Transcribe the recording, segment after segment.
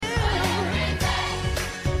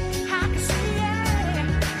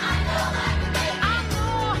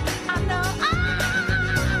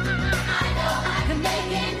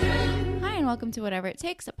welcome to Whatever It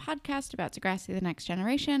Takes, a podcast about Degrassi the Next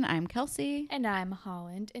Generation. I'm Kelsey. And I'm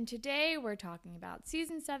Holland. And today we're talking about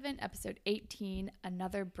Season 7, Episode 18,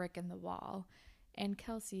 Another Brick in the Wall. And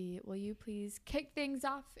Kelsey, will you please kick things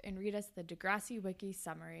off and read us the Degrassi Wiki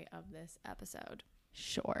summary of this episode?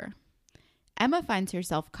 Sure. Emma finds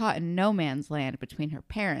herself caught in no man's land between her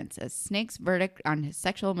parents as Snake's verdict on his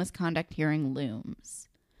sexual misconduct hearing looms.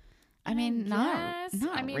 I mean, not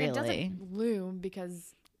really. It doesn't loom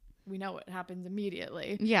because we know what happens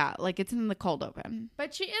immediately. Yeah, like it's in the cold open.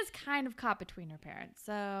 But she is kind of caught between her parents.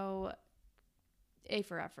 So, A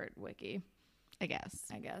for effort, Wiki. I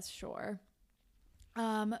guess, sure.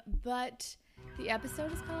 But the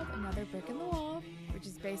episode is called Another Brick in the Wall, which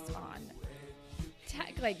is based on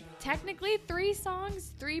technically 3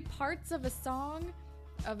 songs, 3 parts of a song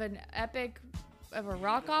of an epic of a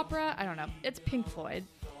rock opera. I don't know. It's Pink Floyd.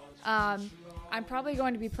 I'm probably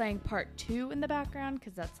going to be playing part 2 in the background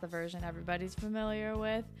because that's the version everybody's familiar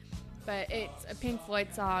with. But it's a Pink Floyd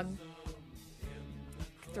song,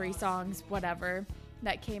 3 songs, whatever,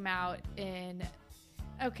 that came out in,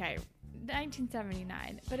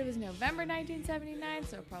 1979. But it was November 1979,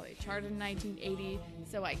 so it probably charted in 1980.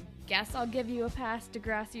 So I guess I'll give you a pass,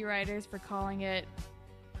 Degrassi writers, for calling it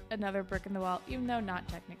Another Brick in the Wall, even though not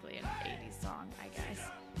technically an 80s song, I guess.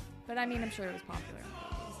 But I mean, I'm sure it was popular in the 80s.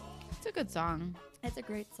 it's a good song. It's a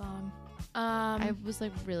great song. I was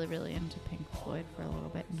like really, really into Pink Floyd for a little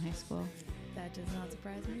bit in high school. That does not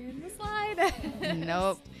surprise me in the slide.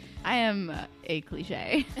 Nope. I am a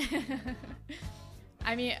cliche.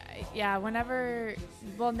 I mean, yeah, whenever...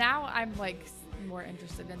 Well, now I'm, like, more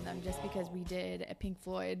interested in them just because we did a Pink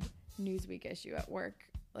Floyd Newsweek issue at work,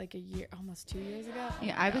 like almost 2 years ago.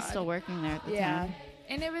 Yeah, I was still working there at the time.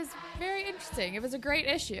 And it was very interesting. It was a great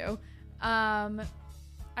issue.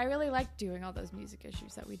 I really liked doing all those music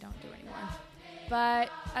issues that we don't do anymore. But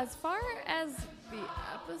as far as the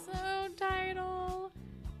episode title,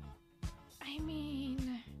 I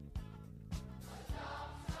mean...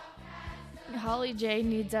 Holly J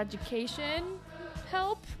needs education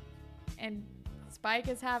help, and Spike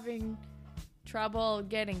is having trouble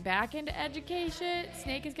getting back into education.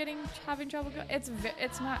 Snake is having trouble.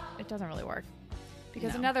 It doesn't really work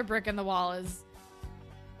because Another Brick in the Wall is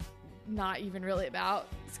not even really about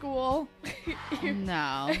school.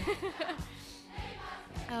 No.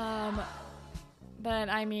 But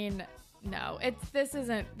I mean, no, this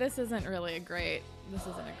isn't really a great one.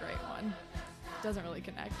 It doesn't really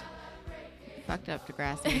connect. Fucked up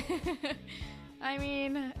Degrassi. I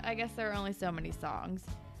mean, I guess there are only so many songs.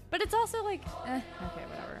 But it's also like, okay,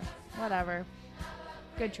 whatever.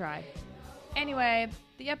 Good try. Anyway,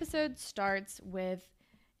 the episode starts with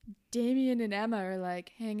Damien and Emma are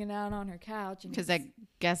like hanging out on her couch. Because I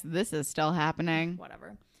guess this is still happening.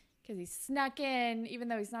 Whatever. Because he snuck in, even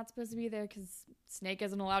though he's not supposed to be there, because Snake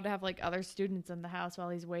isn't allowed to have like other students in the house while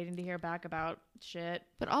he's waiting to hear back about shit.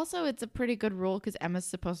 But also it's a pretty good rule because Emma's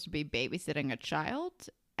supposed to be babysitting a child.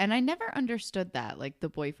 And I never understood that, like the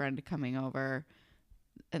boyfriend coming over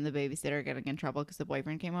and the babysitter getting in trouble because the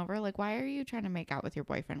boyfriend came over. Like, why are you trying to make out with your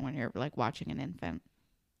boyfriend when you're like watching an infant?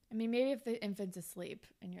 I mean, maybe if the infant's asleep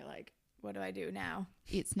and you're like, what do I do now?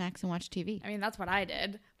 Eat snacks and watch TV. I mean, that's what I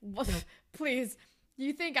did. Please.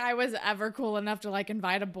 You think I was ever cool enough to like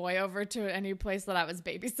invite a boy over to any place that I was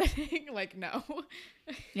babysitting? Like, no.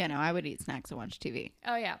 Yeah, no, I would eat snacks and watch TV.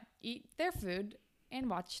 Oh, yeah. Eat their food and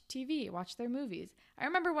watch TV, watch their movies. I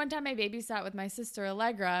remember one time I babysat with my sister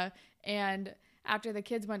Allegra, and after the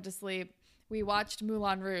kids went to sleep, we watched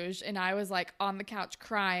Moulin Rouge, and I was like on the couch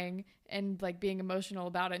crying and like being emotional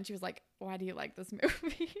about it. And she was like, why do you like this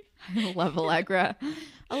movie? I love Allegra.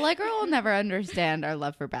 Allegra will never understand our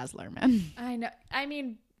love for Baz Luhrmann. I know. I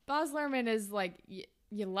mean, Baz Luhrmann is like,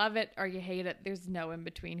 you love it or you hate it. There's no in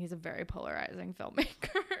between. He's a very polarizing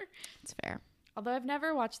filmmaker. It's fair. Although I've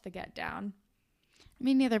never watched The Get Down.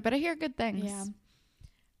 Me neither, but I hear good things. Yeah.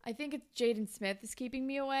 I think it's Jaden Smith is keeping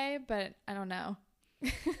me away, but I don't know. I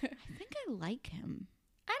think I like him.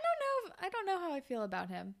 I don't know how I feel about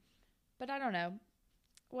him, but I don't know.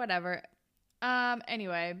 Whatever.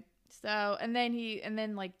 Anyway, so and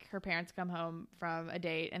then like her parents come home from a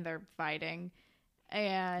date and they're fighting,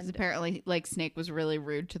 and apparently like Snake was really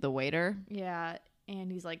rude to the waiter. Yeah,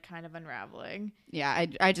 and he's like kind of unraveling. Yeah,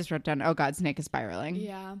 I just wrote down, oh god, Snake is spiraling.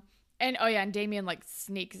 Yeah, and Damien like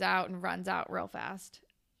sneaks out and runs out real fast,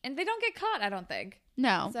 and they don't get caught. I don't think.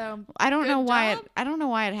 No. So I don't know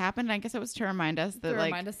why it happened. I guess it was to remind us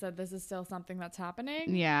that this is still something that's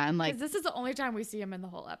happening. Yeah, and like this is the only time we see him in the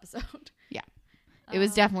whole episode. Yeah. It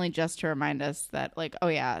was definitely just to remind us that like, oh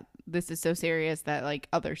yeah, this is so serious that like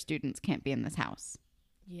other students can't be in this house.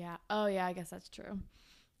 Yeah. Oh yeah, I guess that's true.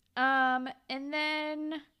 And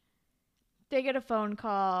then they get a phone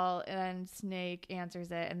call and Snake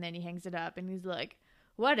answers it and then he hangs it up and he's like,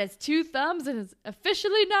 what has two thumbs and is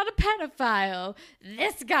officially not a pedophile?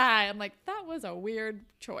 This guy. I'm like, that was a weird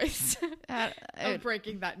choice of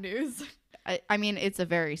breaking that news. I mean, it's a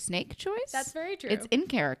very Snake choice. That's very true. It's in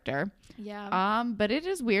character. Yeah. But it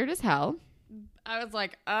is weird as hell. I was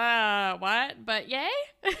like, what? But yay.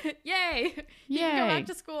 Yay. He can go back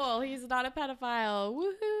to school. He's not a pedophile.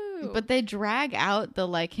 Woohoo. But they drag out the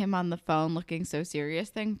like him on the phone looking so serious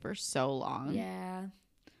thing for so long. Yeah.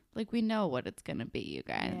 Like we know what it's gonna be, you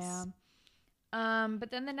guys. Yeah.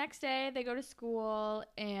 But then the next day they go to school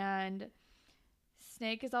and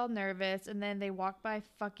Snake is all nervous and then they walk by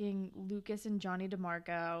fucking Lucas and Johnny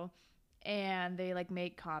DeMarco and they like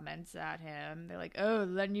make comments at him. They're like, "Oh,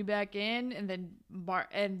 letting you back in," and then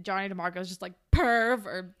Johnny DeMarco's just like perv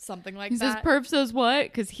or something like that. He says perv says what?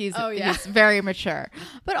 Because he's very mature,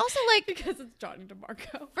 but also like because it's Johnny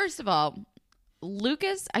DeMarco. First of all,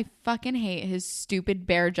 Lucas, I fucking hate his stupid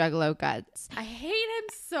bear juggalo guts. I hate him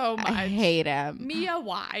so much. I hate him. Mia,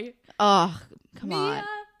 why? Oh, come on. Mia,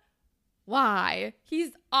 why?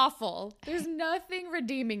 He's awful. There's nothing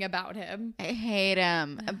redeeming about him. I hate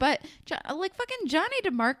him. But like fucking Johnny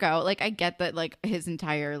DeMarco, like I get that like his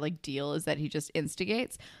entire like deal is that he just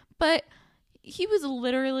instigates, but he was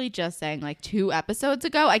literally just saying like 2 episodes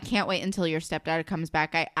ago, I can't wait until your stepdad comes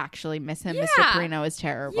back. I actually miss him. Yeah. Mr. Perino is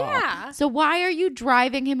terrible. Yeah. So why are you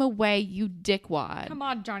driving him away, you dickwad? Come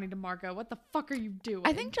on, Johnny DeMarco. What the fuck are you doing?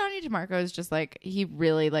 I think Johnny DeMarco is just like, he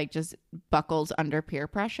really like just buckles under peer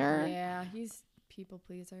pressure. Yeah, he's people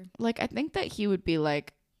pleaser. Like I think that he would be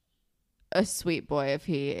like a sweet boy if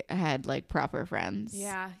he had like proper friends.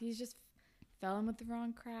 Yeah, he's just fell in with the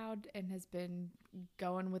wrong crowd and has been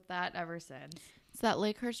going with that ever since. It's that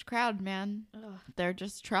Lakehurst crowd, man. Ugh. They're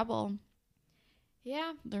just trouble.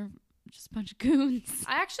 Yeah. They're just a bunch of goons.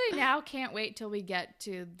 I actually now can't wait till we get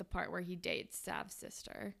to the part where he dates Sav's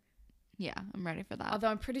sister. Yeah, I'm ready for that. Although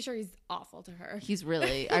I'm pretty sure he's awful to her. He's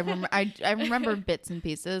really, I remember bits and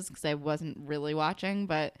pieces because I wasn't really watching,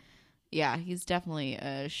 but yeah, he's definitely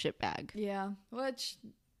a shitbag. Yeah, which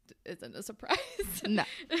isn't a surprise. No,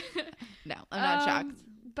 I'm not shocked.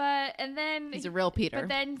 But and then he's a real Peter. But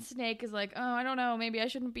then Snake is like, "Oh, I don't know, maybe I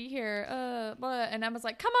shouldn't be here." And Emma's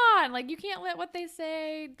like, "Come on, like you can't let what they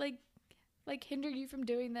say like hinder you from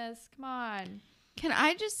doing this. Come on." Can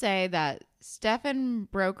I just say that Stefan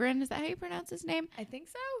Brogren, is that how you pronounce his name? I think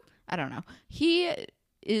so. I don't know. He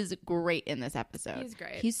is great in this episode. He's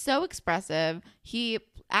great. He's so expressive. He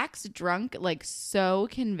acts drunk like so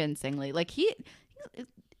convincingly. Like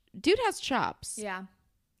dude has chops. Yeah.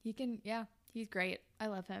 He can, yeah, he's great. I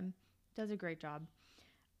love him. Does a great job.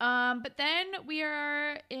 But then we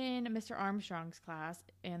are in Mr. Armstrong's class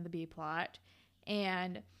in the B plot,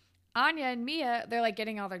 and Anya and Mia, they're like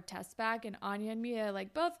getting all their tests back, and Anya and Mia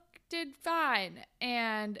like both did fine.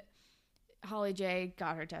 And Holly J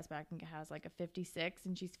got her test back and has like a 56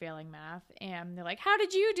 and she's failing math. And they're like, "How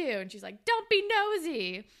did you do?" And she's like, "Don't be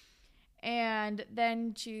nosy." And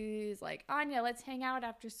then she's like, "Anya, let's hang out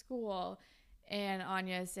after school." And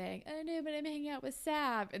Anya is saying, "Oh no, but I'm hanging out with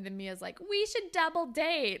Sav." And then Mia's like, "We should double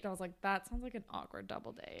date." And I was like, that sounds like an awkward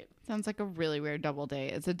double date. Sounds like a really weird double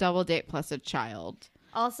date. It's a double date plus a child.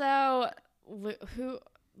 Also, I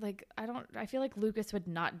feel like Lucas would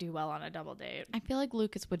not do well on a double date. I feel like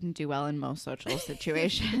Lucas wouldn't do well in most social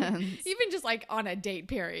situations. Even just like on a date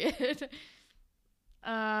period.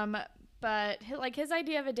 But his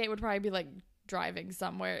idea of a date would probably be like driving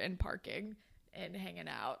somewhere and parking and hanging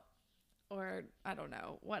out. Or I don't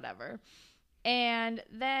know, whatever. And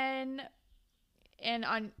then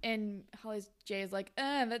Holly J is like,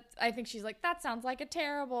 I think she's like, "That sounds like a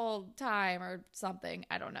terrible time," or something.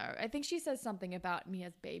 I don't know. I think she says something about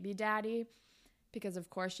Mia's baby daddy, because of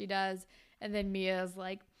course she does. And then Mia's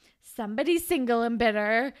like, "Somebody's single and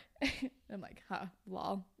bitter." I'm like, huh,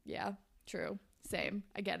 lol. Yeah, true. Same.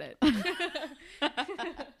 I get it.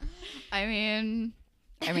 I mean,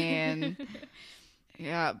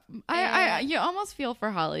 yeah, I you almost feel for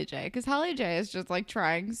Holly J, because Holly J is just like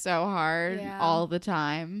trying so hard all the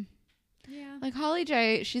time. Yeah, like Holly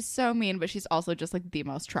J, she's so mean, but she's also just like the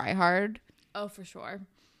most try hard. Oh, for sure.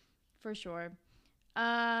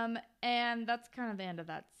 And that's kind of the end of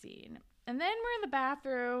that scene. And then we're in the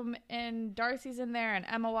bathroom and Darcy's in there and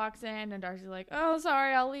Emma walks in and Darcy's like, "Oh,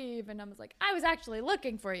 sorry, I'll leave." And Emma's like, "I was actually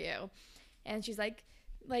looking for you." And she's like,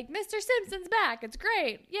 "Mr. Simpson's back. It's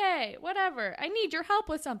great. Yay. Whatever. I need your help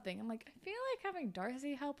with something." I'm like, I feel like having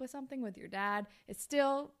Darcy help with something with your dad is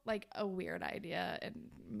still like a weird idea and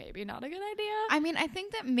maybe not a good idea. I mean, I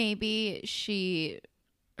think that maybe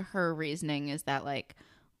her reasoning is that like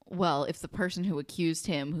well, if the person who accused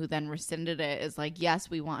him, who then rescinded it, is like, yes,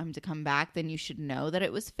 we want him to come back, then you should know that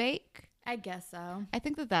it was fake. I guess so. I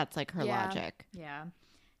think that that's like her logic. Yeah.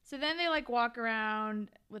 So then they like walk around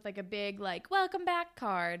with like a big like welcome back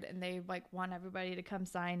card, and they like want everybody to come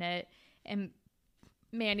sign it. And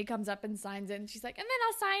Mandy comes up and signs it, and she's like, and then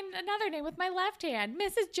I'll sign another name with my left hand,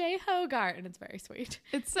 Mrs. J. Hogarth. And it's very sweet.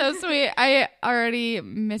 It's so sweet. I already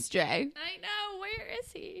miss Jay. I know. Where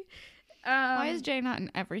is he? Why is Jay not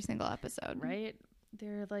in every single episode? Right?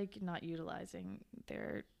 They're like not utilizing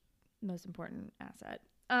their most important asset.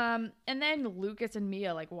 And then Lucas and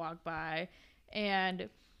Mia like walk by, and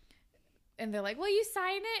they're like, will you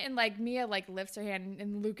sign it? And like Mia like lifts her hand,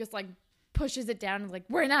 and Lucas like pushes it down and like,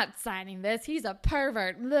 we're not signing this. He's a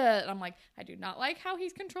pervert. Blah. And I'm like, I do not like how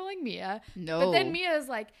he's controlling Mia. No. But then Mia is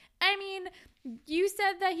like, I mean, you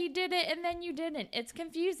said that he did it and then you didn't. It's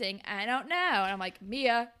confusing. I don't know. And I'm like,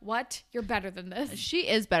 Mia, what? You're better than this. She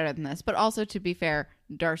is better than this. But also, to be fair,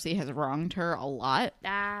 Darcy has wronged her a lot.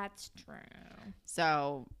 That's true.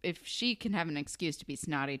 So if she can have an excuse to be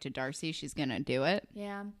snotty to Darcy, she's going to do it.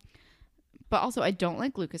 Yeah. But also, I don't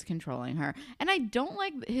like Lucas controlling her. And I don't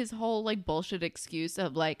like his whole, like, bullshit excuse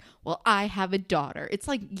of, like, well, I have a daughter. It's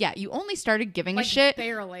like, yeah, you only started giving a shit.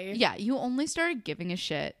 Barely. Yeah, you only started giving a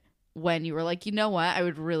shit when you were like, you know what? I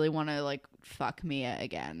would really want to, like, fuck Mia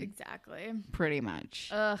again. Exactly. Pretty much.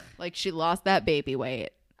 Ugh. Like, she lost that baby weight.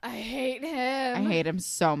 I hate him. I hate him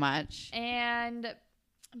so much.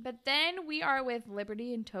 But then we are with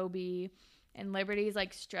Liberty and Toby, and Liberty's,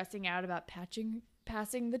 like, stressing out about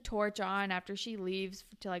passing the torch on after she leaves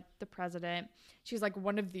to like the president. She's like,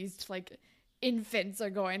 one of these like infants are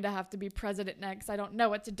going to have to be president next. I don't know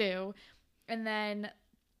what to do. And then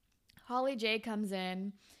Holly J comes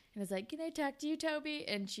in and is like, can I talk to you, Toby?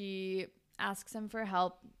 And she asks him for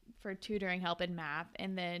help, for tutoring help in math.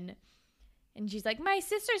 And she's like, my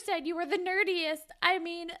sister said you were the nerdiest. I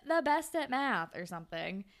mean, the best at math or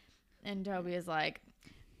something. And Toby is like,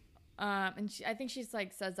 I think she's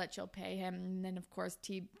like says that she'll pay him, and then of course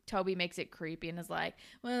Toby makes it creepy and is like,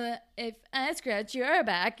 "Well, if I scratch your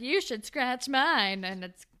back, you should scratch mine," and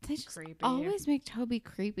it's creepy. Always make Toby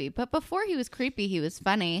creepy, but before he was creepy, he was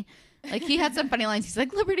funny. Like he had some funny lines. He's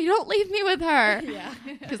like, "Liberty, don't leave me with her," Yeah,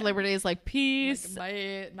 because Liberty is like, "Peace." Like, am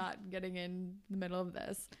I not getting in the middle of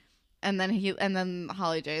this? And then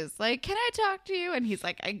Holly J is like, "Can I talk to you?" And he's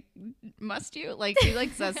like, "I must you?" Like he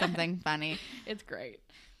like says something funny. It's great.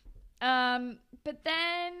 But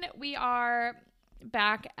then we are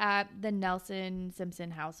back at the Nelson Simpson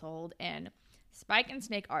household, and Spike and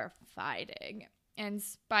Snake are fighting. And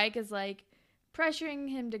Spike is like pressuring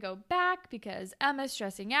him to go back because Emma's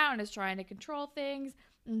stressing out and is trying to control things.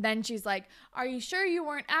 And then she's like, are you sure you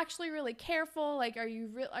weren't actually really careful? Like, are you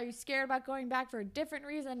scared about going back for a different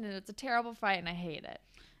reason? And it's a terrible fight, and I hate it.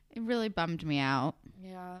 It really bummed me out.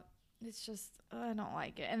 Yeah, it's just, I don't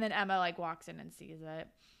like it. And then Emma like walks in and sees it.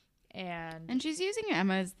 And she's using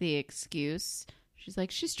Emma as the excuse. She's like,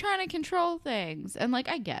 she's trying to control things. And, like,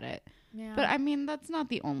 I get it. Yeah. But, I mean, that's not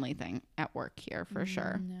the only thing at work here, for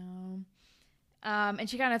sure. No. And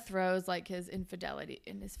she kind of throws, like, his infidelity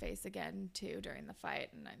in his face again, too, during the fight.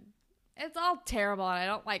 And it's all terrible, and I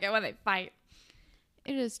don't like it when they fight.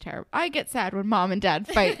 It is terrible. I get sad when mom and dad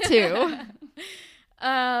fight, too.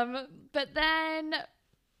 But then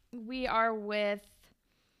we are with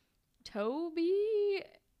Toby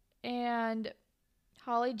and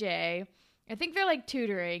Holly J. I think they're like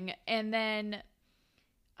tutoring, and then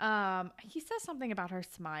he says something about her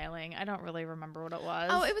smiling. I don't really remember what it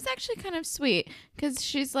was. Oh, it was actually kind of sweet because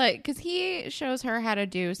she's like, because he shows her how to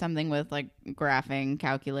do something with like graphing,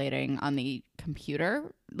 calculating on the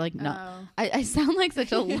computer. Like, no, I sound like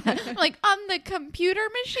such a like on the computer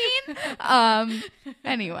machine.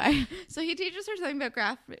 Anyway, so he teaches her something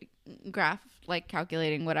about graph like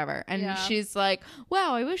calculating whatever, and she's like,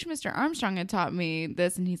 wow, I wish Mr. Armstrong had taught me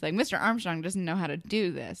this. And he's like, Mr. Armstrong doesn't know how to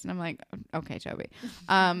do this. And I'm like, okay, Toby.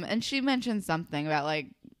 And she mentioned something about like,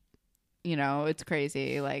 you know, it's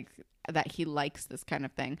crazy like that he likes this kind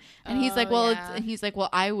of thing. And he's like, well, he's like, well,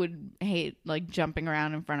 I would hate like jumping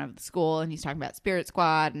around in front of the school. And he's talking about Spirit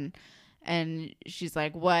Squad, and she's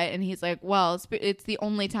like, what? And he's like, well, it's the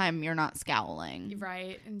only time you're not scowling.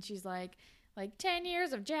 Right. And she's like 10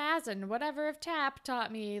 years of jazz and whatever of tap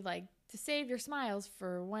taught me like to save your smiles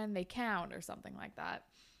for when they count or something like that.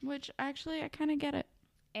 Which actually I kind of get it.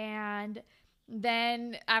 And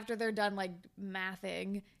then after they're done like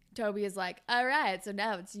mathing, Toby is like, all right, so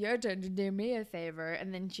now it's your turn to do me a favor.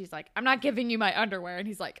 And then she's like, I'm not giving you my underwear. And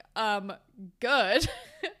he's like, good.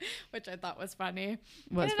 Which I thought was funny.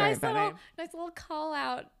 Was very funny. Nice little call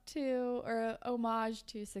out to, or homage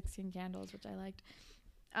to 16 Candles, which I liked.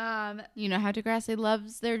 You know how Degrassi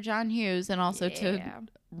loves their John Hughes and also to yeah.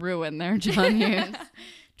 ruin their John Hughes.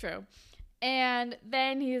 True. And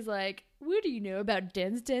then he's like, what do you know about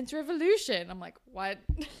Dance Dance Revolution? I'm like, what?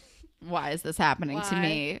 Why is this happening to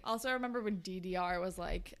me? Also, I remember when DDR was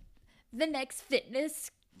like the next fitness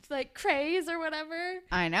like craze or whatever.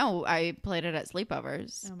 I know. I played it at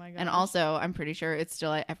sleepovers. Oh my god. And also, I'm pretty sure it's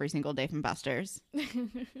still at every single Dave and Buster's.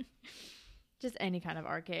 Just any kind of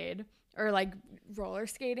arcade or like roller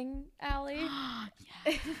skating alley.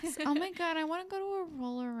 Yes. Oh my god, I want to go to a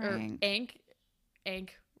roller Or rink.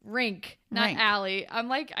 rink, not Rink. alley. I'm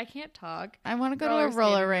like, I can't talk. I want to go to a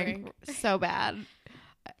roller rink so bad.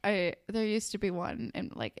 There used to be one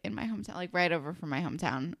in my hometown, like right over from my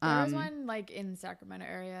hometown. There was one like in the Sacramento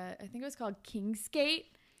area. I think it was called Kingsgate.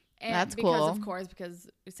 And That's because cool. because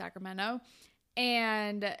it's Sacramento.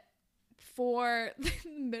 And for the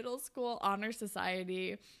middle school honor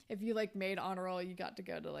society, if you like made honor roll, you got to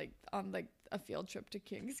go to like on like a field trip to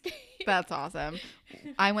Kingsgate. That's awesome.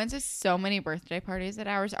 I went to so many birthday parties at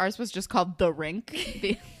ours. Ours was just called The Rink.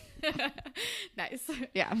 Nice.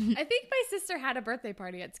 Yeah. I think my sister had a birthday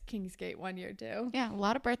party at Kingsgate one year too. Yeah, a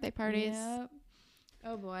lot of birthday parties. Yep.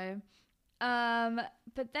 Oh boy.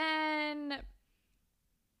 But then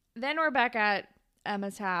we're back at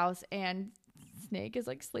Emma's house and Snake is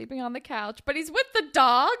like sleeping on the couch, but he's with the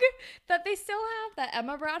dog that they still have that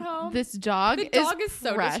Emma brought home. This dog, is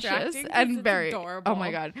so precious distracting 'cause and it's very adorable. Oh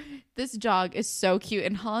my god, this dog is so cute,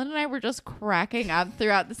 and Holland and I were just cracking up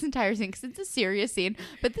throughout this entire scene because it's a serious scene.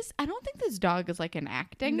 But I don't think this dog is like an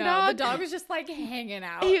acting No, dog. the dog was just like hanging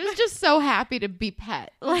out. He was just so happy to be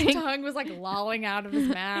pet. His Like tongue was like lolling out of his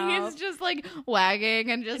mouth. he's just like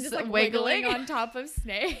wagging and just, like wiggling. on top of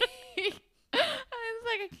Snake. I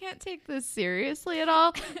was like, I can't take this seriously at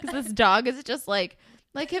all because this dog is just like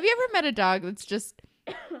have you ever met a dog that's just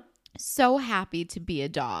so happy to be a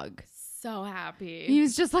dog? So happy. He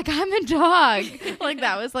was just like, I'm a dog. Like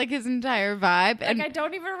that was like his entire vibe. And I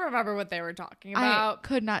don't even remember what they were talking I about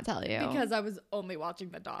could not tell you because I was only watching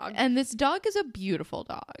the dog. And this dog is a beautiful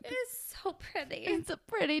dog. It is so pretty. It's a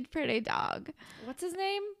pretty, pretty dog. What's his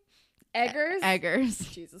name? Eggers? Eggers.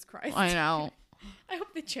 Jesus Christ. I know. I hope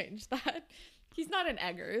they change that. He's not an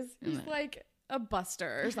Eggers. He's like a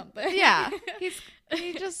Buster or something. Yeah.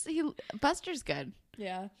 Buster's good.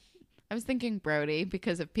 Yeah. I was thinking Brody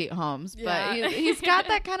because of Pete Holmes, Yeah. but he's got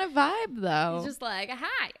that kind of vibe though. He's just like,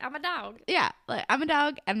 hi, I'm a dog. Yeah, like I'm a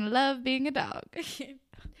dog and I love being a dog.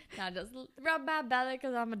 Now just rub my belly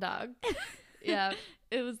because I'm a dog. Yeah.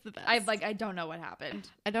 It was the best. I don't know what happened.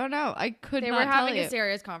 I don't know. I could They not were tell having you. a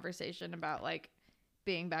serious conversation about like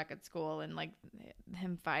being back at school and like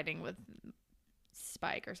him fighting with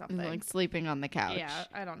Spike or something. Like sleeping on the couch. Yeah,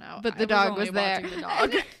 I don't know. But the I dog only was there. watching the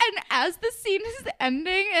dog. And as the scene is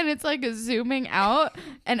ending and it's like zooming out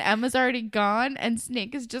and Emma's already gone and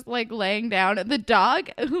Snake is just like laying down and the dog,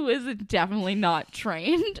 who is definitely not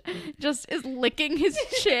trained, just is licking his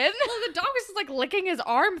chin. Well, the dog was just like licking his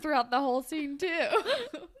arm throughout the whole scene too.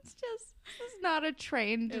 This is not a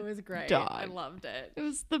trained It was great. dog. I loved it. It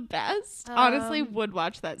was the best. Honestly, Um, would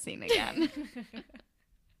watch that scene again.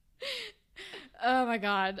 Oh my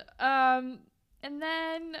god. And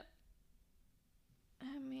then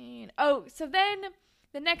so then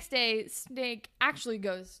the next day Snake actually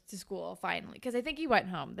goes to school finally because I think he went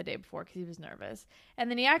home the day before because he was nervous. And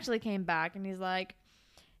then he actually came back and he's like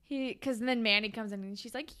because then Manny comes in and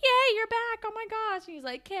she's like, "Yeah, you're back. Oh my gosh." And he's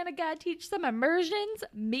like, "Can a guy teach some immersions,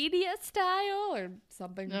 media style or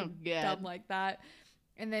something dumb like that?"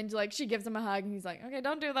 And then like she gives him a hug and he's like, "Okay,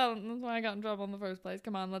 don't do that. That's why I got in trouble in the first place.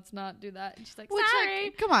 Come on, let's not do that." And she's like, "Sorry."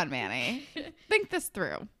 Like, come on, Manny. Think this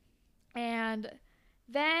through. And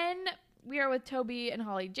then we are with Toby and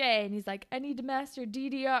Holly J, and he's like, "I need to master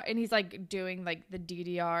DDR," and he's like doing like the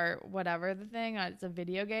DDR whatever the thing. It's a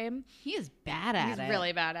video game. He is bad at it. He's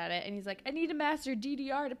really bad at it, and he's like, "I need to master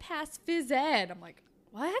DDR to pass phys ed." I'm like,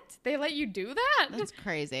 "What? They let you do that?" That's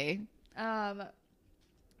crazy. And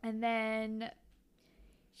then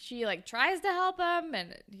she like tries to help him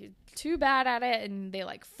and he's too bad at it and they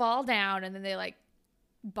like fall down and then they like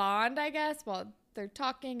bond, I guess, while they're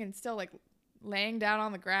talking and still like laying down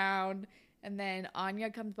on the ground. And then Anya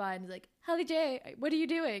comes by and is like, "Holly J, what are you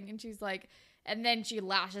doing?" And she's like, and then she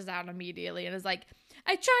lashes out immediately and is like,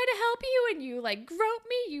 "I try to help you and you like grope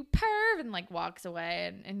me, you perv," and like walks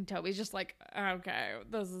away. And Toby's just like, "Okay,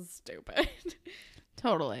 this is stupid."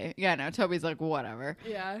 Totally. Yeah, no, Toby's like, whatever.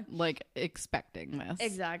 Yeah. Like, expecting this.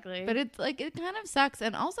 Exactly. But it's like, it kind of sucks.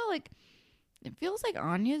 And also, like, it feels like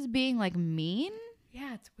Anya's being, like, mean.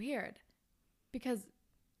 Yeah, it's weird. Because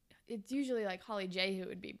it's usually, like, Holly J who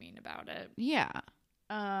would be mean about it. Yeah.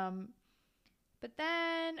 But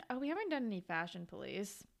then, we haven't done any fashion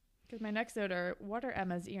police because my next note are what are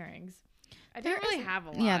Emma's earrings? I didn't really have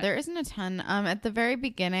a lot. Yeah, there isn't a ton. At the very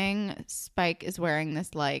beginning, Spike is wearing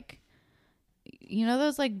this like, you know,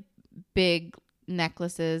 those like big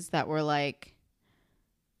necklaces that were like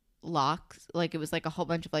locks, like it was like a whole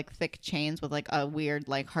bunch of like thick chains with like a weird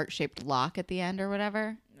like heart-shaped lock at the end or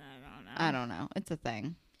whatever. I don't know. It's a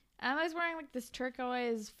thing. Emma's wearing like this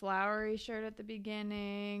turquoise flowery shirt at the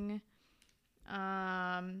beginning.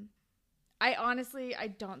 I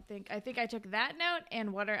think I took that note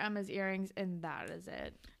and what are Emma's earrings, and that is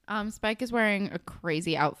it. Spike is wearing a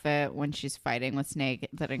crazy outfit when she's fighting with Snake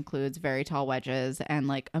that includes very tall wedges and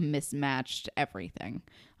like a mismatched everything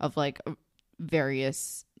of like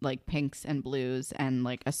various like pinks and blues and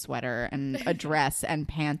like a sweater and a dress and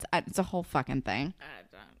pants. It's a whole fucking thing. I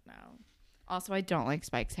don't know. Also, I don't like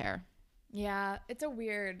Spike's hair. Yeah, it's a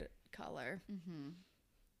weird color. Mm-hmm.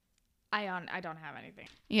 I don't have anything.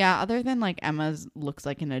 Yeah, other than like Emma's looks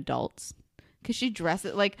like an adult's. Because she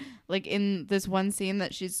dresses like in this one scene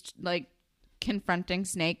that she's like confronting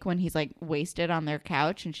Snake when he's like wasted on their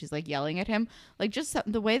couch and she's like yelling at him. Like just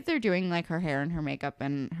the way that they're doing like her hair and her makeup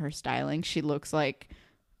and her styling, she looks like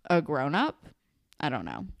a grown up. I don't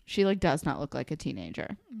know. She like does not look like a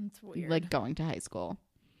teenager. It's weird. Like going to high school.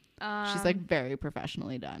 She's like very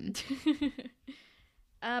professionally done.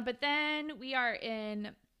 But then we are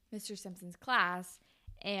in Mr. Simpson's class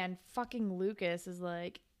and fucking Lucas is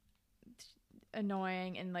like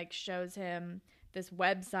annoying and like shows him this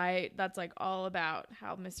website that's like all about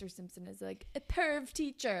how Mr. Simpson is like a perv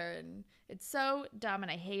teacher and it's so dumb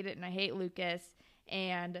and I hate it and I hate Lucas.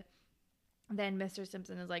 And then Mr.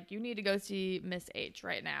 Simpson is like, you need to go see Miss H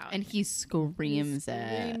right now. And he screams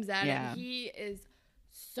at it. He is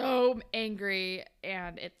so angry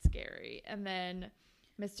and it's scary. And then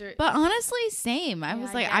But honestly, same. I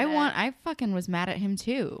was like, I fucking was mad at him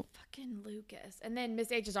too. Fucking Lucas. And then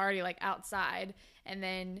Miss H is already like outside. And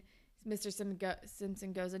then Mr.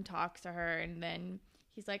 Simpson goes and talks to her. And then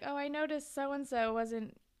he's like, oh, I noticed so-and-so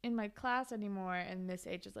wasn't in my class anymore. And Miss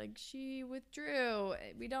H is like, she withdrew.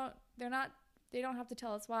 They don't have to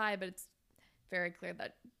tell us why, but it's very clear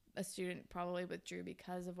that a student probably withdrew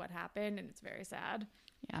because of what happened. And it's very sad.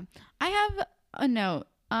 Yeah. I have a note.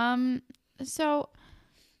 So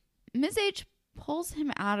Ms. H pulls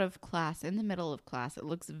him out of class in the middle of class. It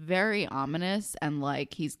looks very ominous and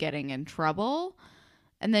like he's getting in trouble.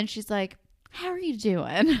 And then she's like, how are you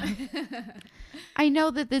doing? I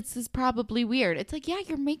know that this is probably weird. It's like, yeah,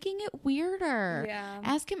 you're making it weirder. Yeah.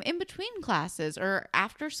 Ask him in between classes or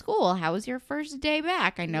after school. How was your first day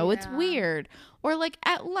back? I know it's weird. Or like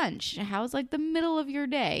at lunch. How's like the middle of your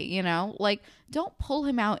day? You know, like don't pull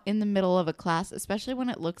him out in the middle of a class, especially when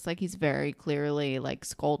it looks like he's very clearly like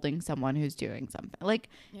scolding someone who's doing something. Like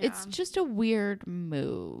it's just a weird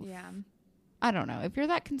move. Yeah. I don't know. If you're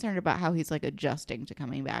that concerned about how he's like adjusting to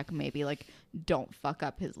coming back, maybe like don't fuck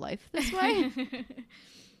up his life this way.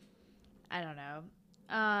 I don't know.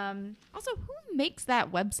 Also, who makes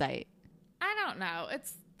that website? I don't know.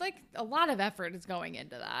 It's like a lot of effort is going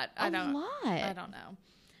into that. A lot. I don't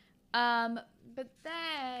know. But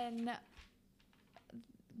then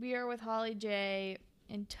we are with Holly J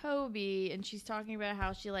and Toby, and she's talking about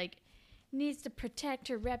how she like needs to protect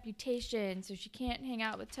her reputation, so she can't hang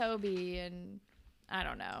out with Toby, and I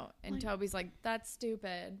don't know. And like, Toby's like, that's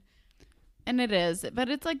stupid. And it is, but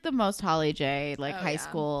it's like the most Holly J, like high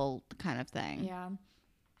school kind of thing. Yeah.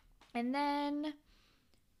 And then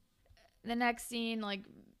the next scene, like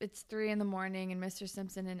it's 3 a.m. and Mr.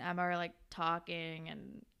 Simpson and Emma are like talking,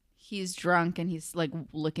 and he's drunk and he's like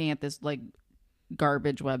looking at this like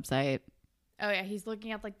garbage website. Oh, yeah, he's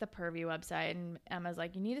looking at, like, the pervy website, and Emma's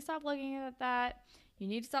like, you need to stop looking at that. You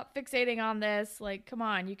need to stop fixating on this. Like, come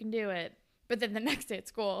on, you can do it. But then the next day at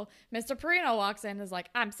school, Mr. Perino walks in and is like,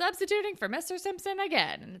 I'm substituting for Mr. Simpson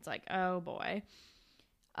again. And it's like, oh, boy.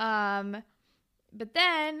 But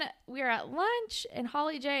then we are at lunch, and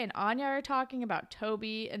Holly J and Anya are talking about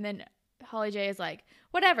Toby, and then Holly J is like,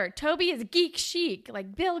 whatever, Toby is geek chic,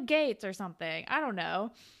 like Bill Gates or something. I don't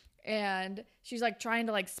know. And she's like trying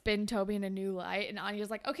to like spin Toby in a new light, and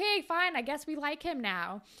Anya's like, okay, fine, I guess we like him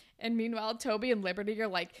now. And meanwhile, Toby and Liberty are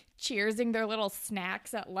like cheersing their little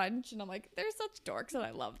snacks at lunch, and I'm like, they're such dorks, and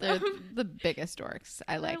I love them. They're the biggest dorks.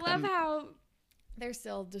 I like them. I love how they're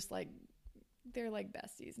still just like, they're like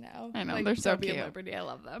besties now. I know, like, they're so Toby cute. And Liberty, I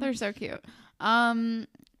love them. They're so cute.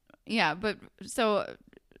 Yeah, but so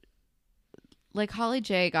like Holly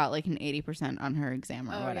J got like an 80% on her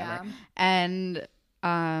exam or whatever, and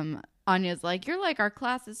Anya's like, you're like our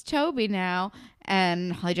class's Toby now,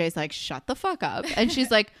 and Holly J's like, shut the fuck up. And she's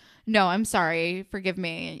like, no, I'm sorry. Forgive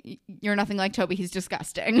me. You're nothing like Toby. He's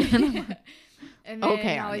disgusting. And then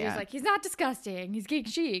Okay, Holly's Anya. like, he's not disgusting. He's geek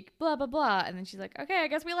chic. Blah blah blah. And then she's like, okay, I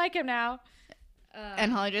guess we like him now.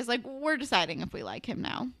 And Holly just like, we're deciding if we like him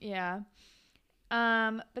now. Yeah.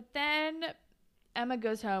 But then Emma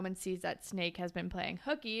goes home and sees that Snake has been playing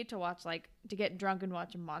hooky to get drunk and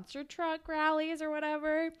watch monster truck rallies or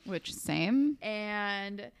whatever. Which, same.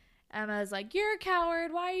 And Emma's like, you're a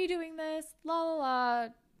coward. Why are you doing this? La la la.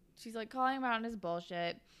 She's like calling him out on his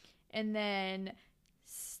bullshit. And then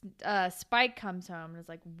Spike comes home and is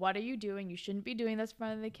like, what are you doing? You shouldn't be doing this in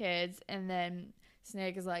front of the kids. And then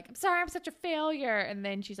Snake is like, I'm sorry, I'm such a failure. And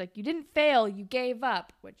then she's like, you didn't fail, you gave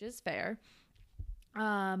up, which is fair.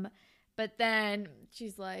 But then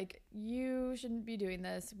she's like, you shouldn't be doing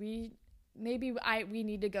this. We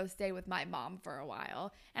need to go stay with my mom for a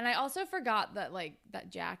while. And I also forgot that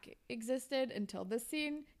Jack existed until this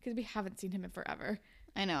scene, because we haven't seen him in forever.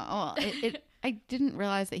 I know. Oh, I didn't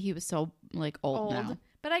realize that he was so like old now.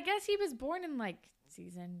 But I guess he was born in like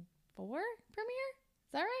season 4 premiere.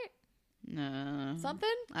 Is that right? No. Something?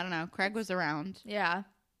 I don't know. Craig was around. Yeah.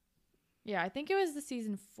 Yeah, I think it was the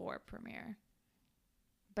season 4 premiere.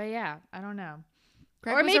 But yeah, I don't know.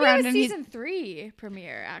 Craig or was maybe around it was and season 3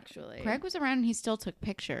 premiere, actually. Craig was around and he still took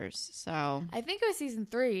pictures. So I think it was season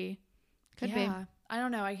 3. Could be. I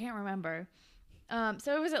don't know. I can't remember.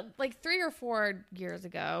 So it was like 3 or 4 years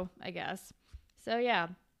ago, I guess. So yeah,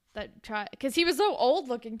 because he was so old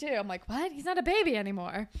looking too. I'm like, what? He's not a baby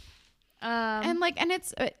anymore. But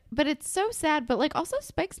it's so sad. But like, also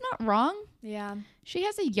Spike's not wrong. Yeah. She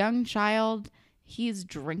has a young child. He's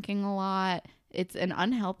drinking a lot. It's an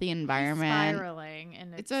unhealthy environment. Spiraling,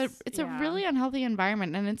 and It's a really unhealthy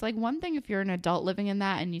environment, and it's like one thing if you're an adult living in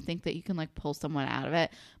that and you think that you can like pull someone out of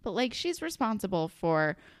it, but like she's responsible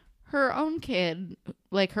for her own kid,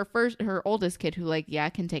 like her oldest kid, who like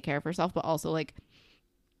can take care of herself, but also like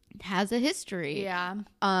has a history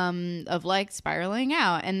of like spiraling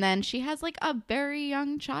out, and then she has like a very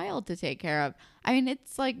young child to take care of. I mean,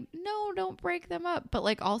 it's like, no, don't break them up, but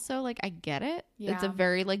like also like I get it. It's a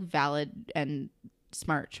very like valid and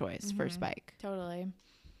smart choice for Spike. Totally.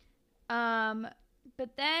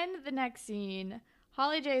 But then the next scene,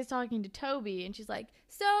 Holly J is talking to Toby, and she's like,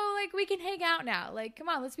 so like we can hang out now, like come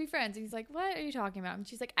on, let's be friends. And he's like, what are you talking about? And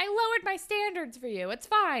she's like, I lowered my standards for you, it's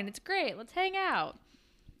fine, it's great, let's hang out.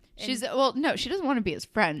 No, she doesn't want to be his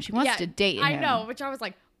friend. She wants to date him. I know, which I was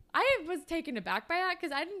like, I was taken aback by that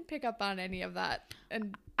because I didn't pick up on any of that.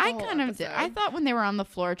 And I kind of did. I thought when they were on the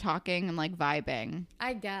floor talking and like vibing.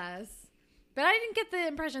 I guess. But I didn't get the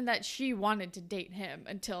impression that she wanted to date him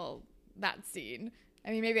until that scene.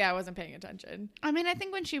 I mean, maybe I wasn't paying attention. I mean, I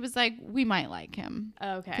think when she was like, we might like him.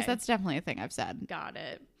 Okay. Because that's definitely a thing I've said. Got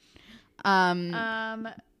it.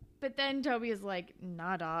 But then Toby is like,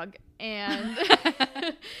 nah, dog. And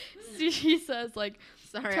she says, like,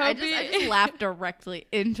 sorry, Toby. I just laughed directly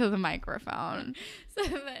into the microphone.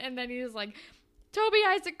 And then he was like, Toby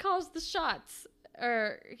Isaac calls the shots.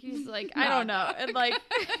 Or he's like, I don't know. And like,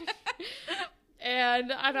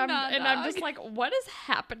 I'm just like, what is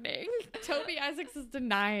happening? Toby Isaacs is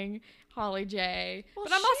denying Holly J. Well,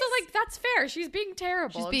 but I'm also like, that's fair. She's being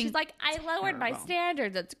terrible. She's like, I lowered my terrible.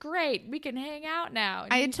 standards. That's great. We can hang out now.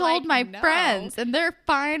 And I he's told like, my no. friends, and they're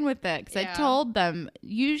fine with it. Because Yeah. I told them,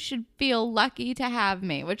 you should feel lucky to have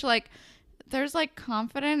me. Which, like, there's, like,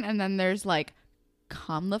 confident, and then there's, like,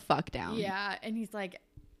 calm the fuck down. Yeah. And he's like,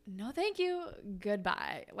 no, thank you.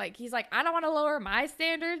 Goodbye. Like, he's like, I don't want to lower my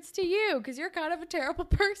standards to you because you're kind of a terrible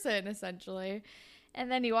person, essentially. And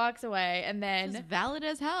then he walks away, and then Just valid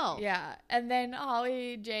as hell. yeah, and then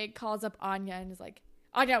Holly J calls up Anya and is like,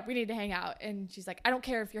 Anya, we need to hang out. And she's like, I don't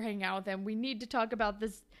care if you're hanging out with him. We need to talk about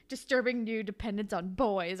this disturbing new dependence on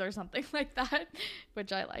boys or something like that,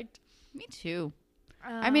 which I liked. Me too.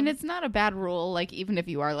 I mean, it's not a bad rule. Like, even if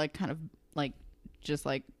you are like kind of like just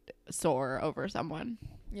like sore over someone.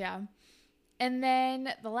 Yeah. And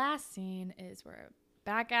then the last scene is we're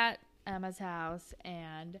back at Emma's house,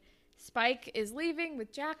 and Spike is leaving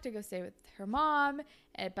with Jack to go stay with her mom,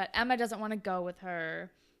 but Emma doesn't want to go with her,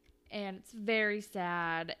 and it's very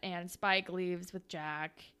sad, and Spike leaves with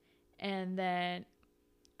Jack, and then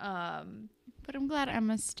But I'm glad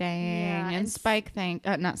Emma's staying. Yeah, and Snake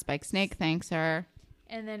thanks her.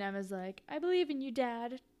 and then Emma's like, I believe in you,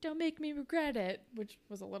 Dad. Don't make me regret it, which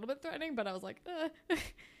was a little bit threatening, but I was like,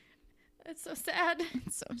 it's so sad.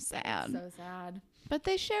 It's so sad. So sad. But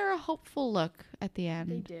they share a hopeful look at the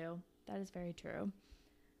end. They do. That is very true.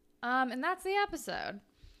 And that's the episode.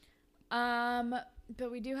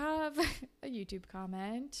 But we do have a YouTube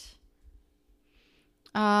comment.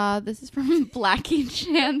 This is from Blackie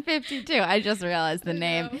Chan 52. I just realized the I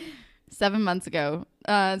name know. 7 months ago.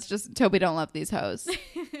 It's just Toby don't love these hoes.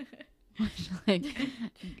 Which like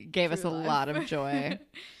gave us a True life. lot of joy.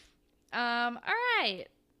 All right.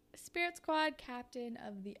 Spirit Squad captain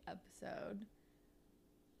of the episode.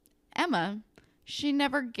 Emma, she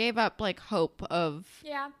never gave up like hope of,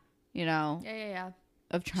 Yeah. you know, Yeah.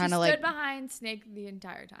 of She trying to stood like behind Snake the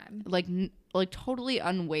entire time. like totally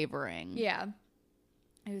unwavering. Yeah.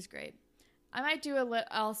 It was great. I might do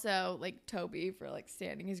also like Toby for like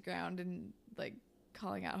standing his ground and like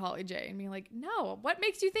calling out Holly J and being like, no, what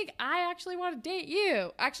makes you think I actually want to date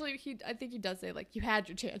you? Actually, I think he does say like, you had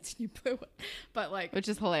your chance and you blew it, but like, Which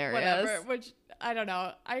is hilarious. whatever. Which I don't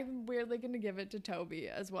know. I'm weirdly gonna give it to Toby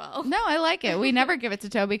as well. No, I like it. We never give it to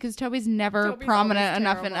Toby because Toby's never Toby's prominent always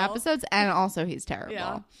enough in terrible. episodes, and also he's terrible.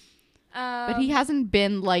 Yeah. But he hasn't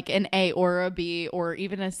been like an A or a B or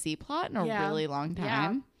even a C plot in a Yeah. really long Yeah.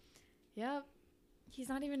 time. Yep. He's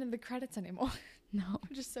not even in the credits anymore. No.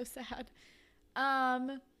 I'm just so sad.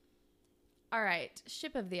 All right,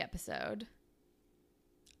 ship of the episode.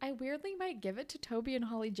 I weirdly might give it to Toby and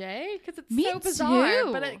Holly J because it's Me so bizarre.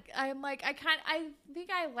 too. But I'm like, I think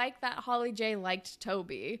I like that Holly J liked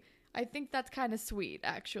Toby. I think that's kind of sweet,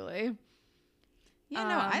 actually. Yeah,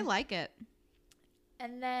 no, I like it.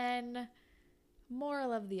 And then,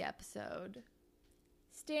 moral of the episode: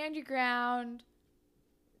 stand your ground,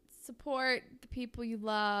 support the people you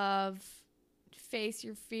love, face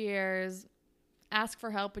your fears, ask for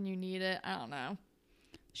help when you need it. I don't know.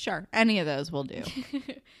 Sure. Any of those will do.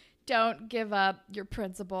 Don't give up your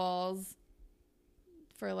principles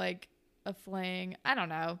for like a fling. I don't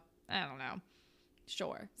know.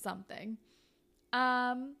 Sure, something.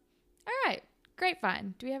 All right. Great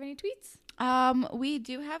fun. Do we have any tweets? We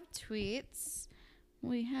do have tweets.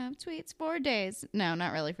 We have tweets for days. No,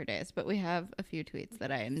 not really for days, but we have a few tweets that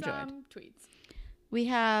I enjoyed. Some tweets. We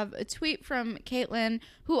have a tweet from Caitlin,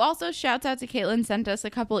 who also shouts out to Caitlin, sent us a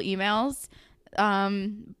couple emails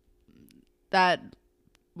that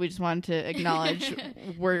we just wanted to acknowledge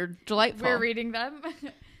were delightful. We're reading them.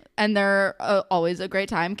 And they're always a great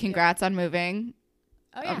time. Congrats on moving.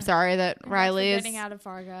 Oh, yeah. I'm sorry that Congrats for Riley getting out of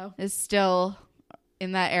Fargo. is still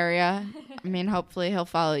in that area. I mean, hopefully he'll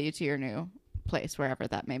follow you to your new place, wherever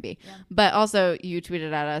that may be. Yeah. But also, you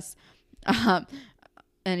tweeted at us,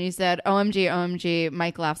 and you said, "OMG, OMG,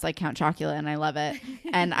 Mike laughs like Count Chocula," and I love it.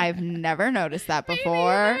 And I've never noticed that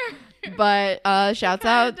before. But shouts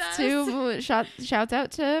out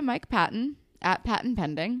to Mike Patton at Patton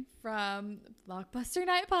Pending. From Blockbuster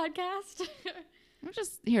Night Podcast. I'm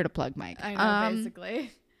just here to plug Mike. I know,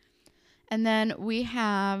 basically. And then we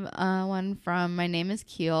have one from My Name is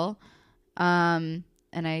Keel. And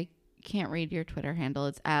I can't read your Twitter handle.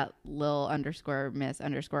 It's at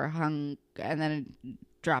Lil_Miss_hung. And then it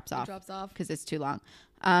drops off. Drops off. Because it's too long.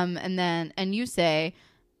 And you say,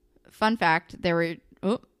 fun fact, there were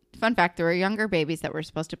younger babies that were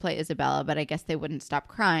supposed to play Isabella, but I guess they wouldn't stop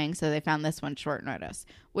crying, so they found this one short notice,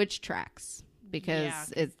 which tracks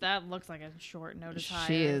because that looks like a short notice hire.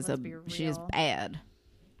 she is bad.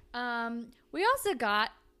 We also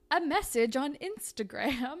got a message on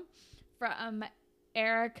Instagram from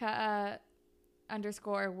Erica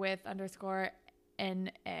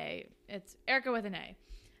 _with_NA. It's Erica with an A.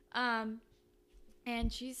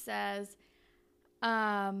 And she says,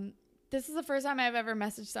 this is the first time I've ever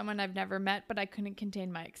messaged someone I've never met, but I couldn't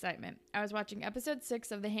contain my excitement. I was watching episode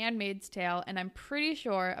 6 of The Handmaid's Tale, and I'm pretty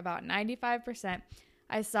sure about 95%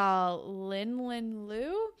 I saw Lin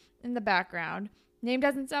Lu in the background. Name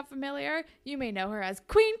doesn't sound familiar. You may know her as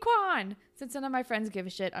Queen Kwan. Since none of my friends give a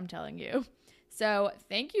shit, I'm telling you. So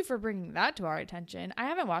thank you for bringing that to our attention. I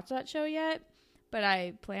haven't watched that show yet, but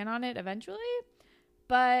I plan on it eventually.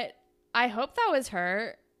 But I hope that was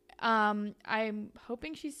her. I'm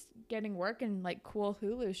hoping she's getting work in like cool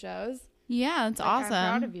Hulu shows. Yeah, it's like, awesome.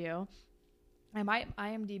 I'm proud of you. I might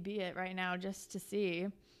IMDb it right now just to see,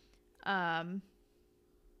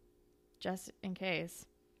 just in case.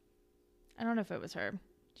 I don't know if it was her.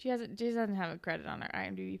 She doesn't have a credit on her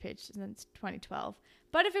IMDb page since 2012.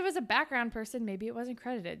 But if it was a background person, maybe it wasn't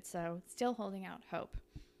credited. So still holding out hope.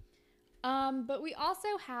 But we also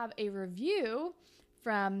have a review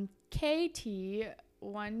from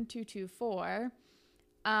KT1224.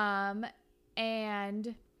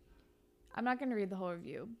 And I'm not going to read the whole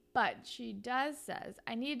review, but she says,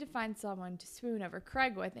 I need to find someone to swoon over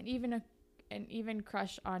Craig with and even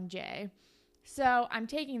crush on Jay. So I'm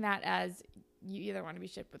taking that as you either want to be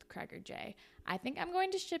shipped with Craig or Jay. I think I'm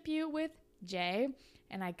going to ship you with Jay,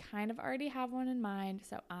 and I kind of already have one in mind,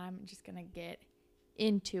 so I'm just going to get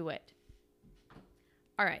into it.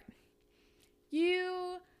 All right.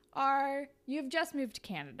 you've just moved to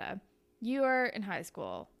Canada. You are in high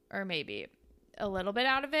school, or maybe a little bit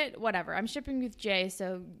out of it, whatever. I'm shipping with Jay,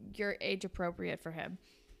 so you're age appropriate for him.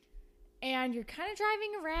 And you're kind of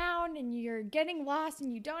driving around and you're getting lost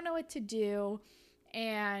and you don't know what to do.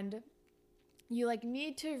 And you like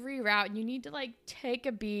need to reroute and you need to like take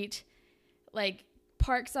a beat, like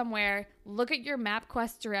park somewhere, look at your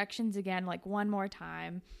MapQuest directions again, like one more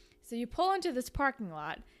time. So you pull into this parking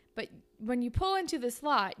lot, but when you pull into this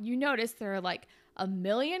lot, you notice there are like a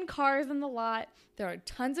million cars in the lot. There are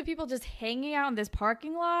tons of people just hanging out in this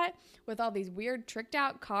parking lot with all these weird tricked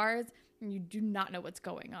out cars, and you do not know what's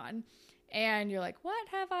going on. And you're like, what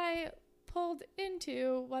have I pulled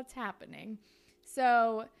into? What's happening?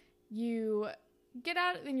 So you get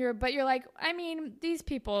out and you're like, I mean, these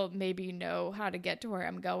people maybe know how to get to where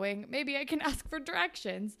I'm going. Maybe I can ask for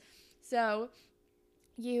directions. So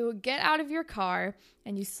you get out of your car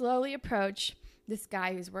and you slowly approach this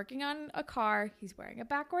guy who's working on a car. He's wearing a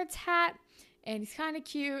backwards hat and he's kind of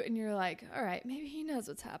cute. And you're like, all right, maybe he knows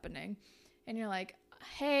what's happening. And you're like,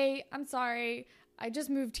 hey, I'm sorry. I just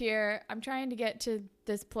moved here. I'm trying to get to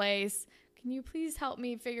this place. Can you please help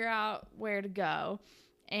me figure out where to go?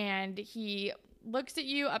 And he looks at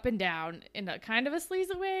you up and down in a kind of a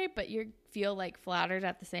sleazy way, but you feel like flattered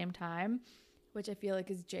at the same time, which I feel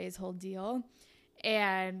like is Jay's whole deal.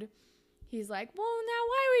 And he's like, well, now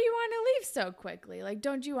why would you want to leave so quickly? Like,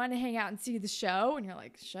 don't you want to hang out and see the show? And you're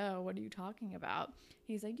like, show? What are you talking about?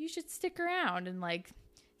 He's like, you should stick around and like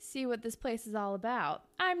see what this place is all about.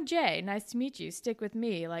 I'm Jay. Nice to meet you. Stick with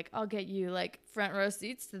me. Like, I'll get you like front row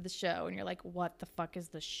seats to the show. And you're like, what the fuck is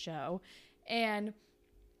the show?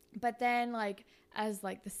 But then like, as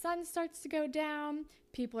like the sun starts to go down,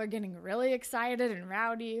 people are getting really excited and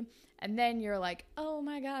rowdy. And then you're like, oh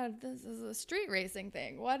my God, this is a street racing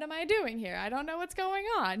thing. What am I doing here? I don't know what's going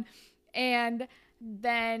on. And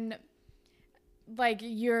then like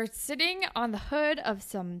you're sitting on the hood of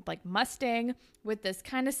some like Mustang with this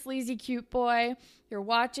kind of sleazy cute boy. You're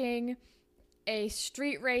watching a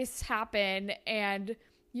street race happen and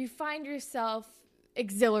you find yourself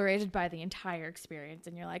exhilarated by the entire experience.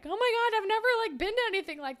 And you're like, oh my God, I've never like been to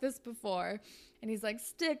anything like this before. And he's like,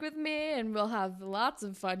 stick with me and we'll have lots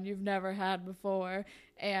of fun you've never had before.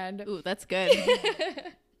 And ooh, that's good.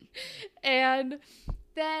 And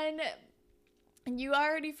then you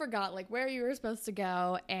already forgot like where you were supposed to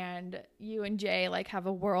go, and you and Jay like have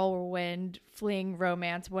a whirlwind fling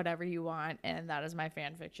romance, whatever you want, and that is my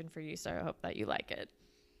fan fiction for you, so I hope that you like it.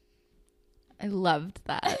 I loved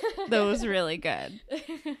that. That was really good.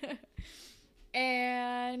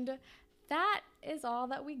 And that is all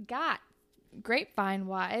that we got Grapevine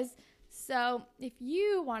wise. So if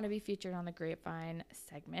you want to be featured on the Grapevine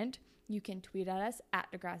segment, you can tweet at us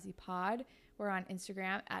at Degrassi Pod. We're on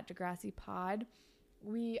Instagram at Degrassi Pod.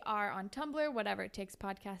 We are on Tumblr, whatever it takes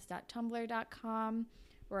podcast.tumblr.com.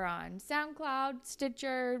 We're on SoundCloud,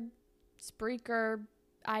 Stitcher, Spreaker,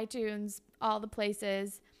 iTunes, all the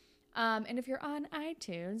places. And if you're on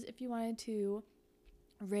iTunes, if you wanted to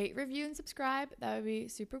rate, review, and subscribe, that would be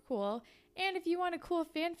super cool. And if you want a cool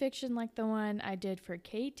fan fiction like the one I did for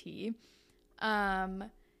Katie,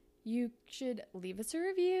 you should leave us a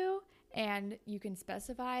review, and you can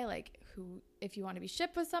specify like who, if you want to be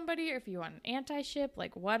shipped with somebody or if you want an anti-ship,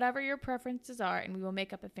 like whatever your preferences are, and we will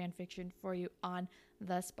make up a fan fiction for you on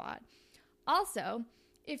the spot. Also,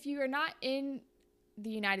 if you are not in the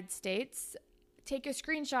United States, take a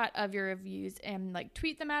screenshot of your reviews and like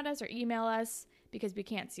tweet them at us or email us, because we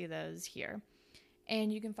can't see those here.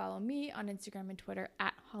 And you can follow me on Instagram and Twitter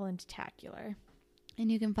at HollandTacular.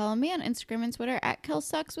 And you can follow me on Instagram and Twitter at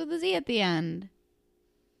KillSucks with a Z at the end.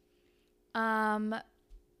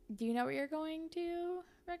 Do you know what you're going to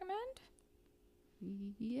recommend?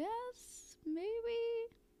 Yes, maybe.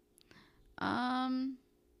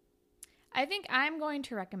 I think I'm going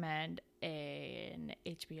to recommend an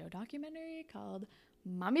HBO documentary called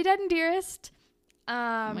Mommy, Dad, and Dearest.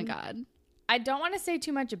 Oh my God. I don't want to say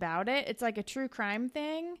too much about it. It's like a true crime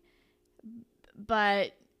thing,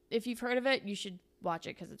 but if you've heard of it, you should watch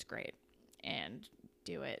it because it's great, and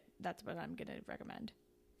do it. That's what I'm going to recommend.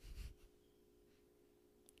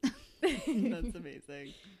 That's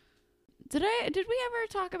amazing. Did we ever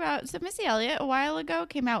talk about, so Missy Elliott a while ago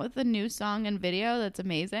came out with a new song and video that's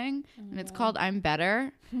amazing, and it's called I'm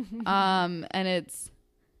Better. And it's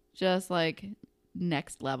just like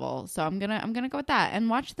next level. So I'm gonna go with that and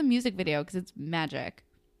watch the music video because it's magic.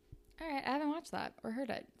 All right, I haven't watched that or heard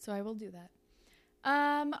it, so I will do that.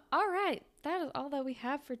 All right, that is all that we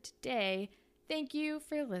have for today. Thank you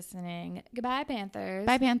for listening. Goodbye, Panthers.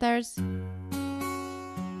 Bye, Panthers.